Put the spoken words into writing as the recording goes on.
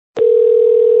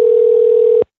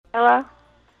Hello?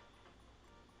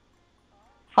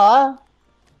 Hello?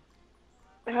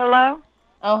 Hello?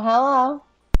 Oh, hello.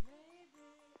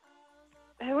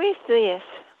 Who is this?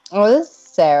 Oh, this is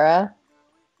Sarah.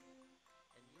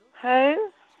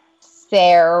 Who?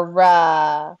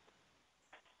 Sarah. You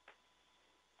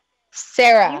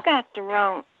Sarah. got the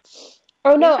wrong.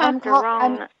 Oh, You no, got the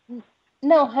wrong.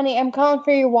 no, honey, I'm calling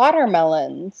for your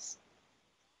watermelons.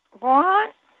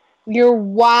 What? Your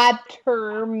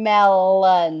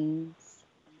watermelons.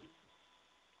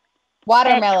 At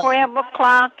Watermelon. 12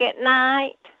 o'clock at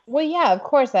night? Well, yeah, of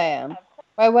course I am.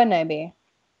 Why wouldn't I be?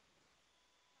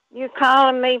 You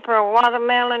calling me for a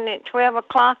watermelon at 12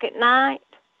 o'clock at night?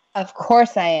 Of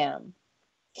course I am.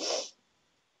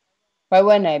 Why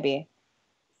wouldn't I be?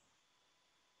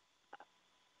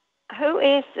 Who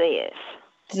is this?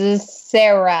 This is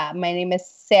Sarah. My name is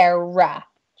Sarah.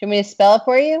 Do you want me to spell it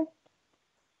for you?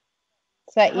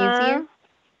 Is that easier?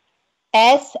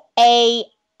 S-A-R-A.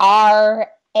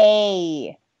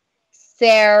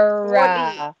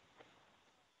 Sarah.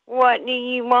 What do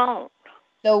you want?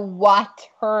 The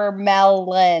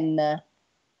watermelon.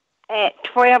 At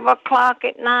 12 o'clock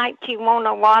at night, you want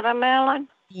a watermelon?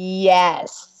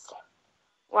 Yes.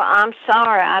 Well, I'm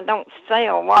sorry, I don't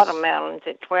sell watermelons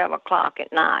at 12 o'clock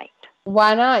at night.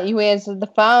 Why not? You answered the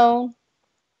phone.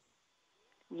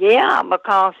 Yeah,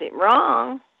 because it's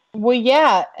wrong. Well,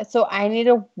 yeah. So I need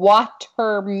a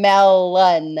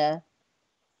watermelon.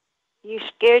 You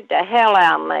scared the hell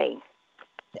out of me.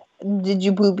 Did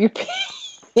you poop your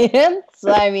pants?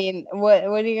 I mean, what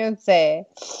are you going to say?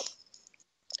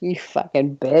 You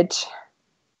fucking bitch.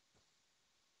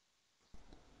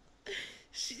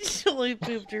 She totally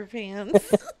pooped her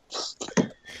pants.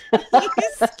 You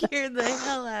scared the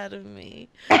hell out of me.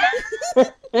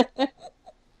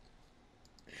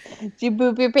 Did you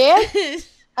poop your pants?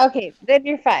 Okay, then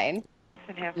you're fine.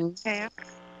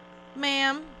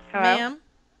 Ma'am. Hello? Ma'am.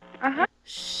 Uh-huh.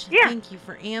 Yeah. Thank you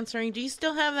for answering. Do you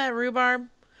still have that rhubarb?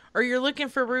 Or you're looking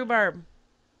for rhubarb?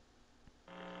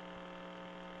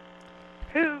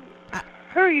 Who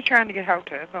are you trying to get hold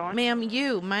of? Ma'am,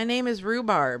 my name is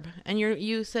Rhubarb. And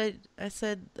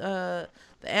the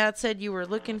ad said you were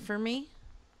looking for me?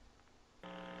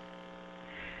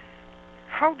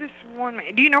 Hold this 1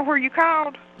 minute. Do you know where you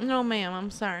called? No, ma'am,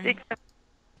 I'm sorry.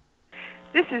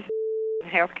 This is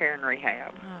healthcare and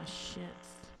rehab. Oh, shit.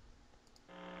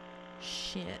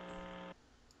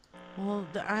 Well,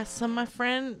 my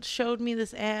friend showed me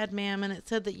this ad, ma'am, and it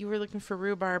said that you were looking for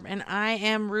rhubarb, and I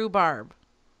am rhubarb.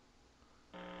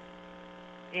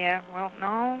 Yeah, well,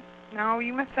 no,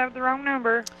 you must have the wrong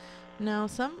number. No,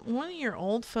 one of your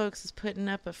old folks is putting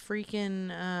up a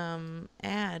freaking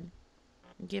ad,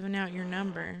 giving out your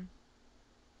number.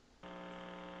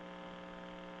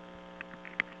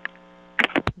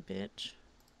 Bitch.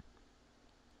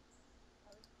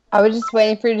 I was just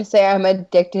waiting for you to say I'm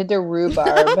addicted to rhubarb.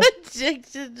 I'm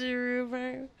addicted to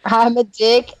rhubarb. I'm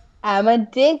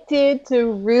addicted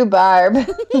to rhubarb.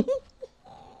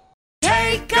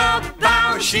 Take a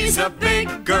bow, she's a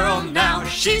big girl now.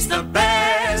 She's the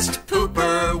best poop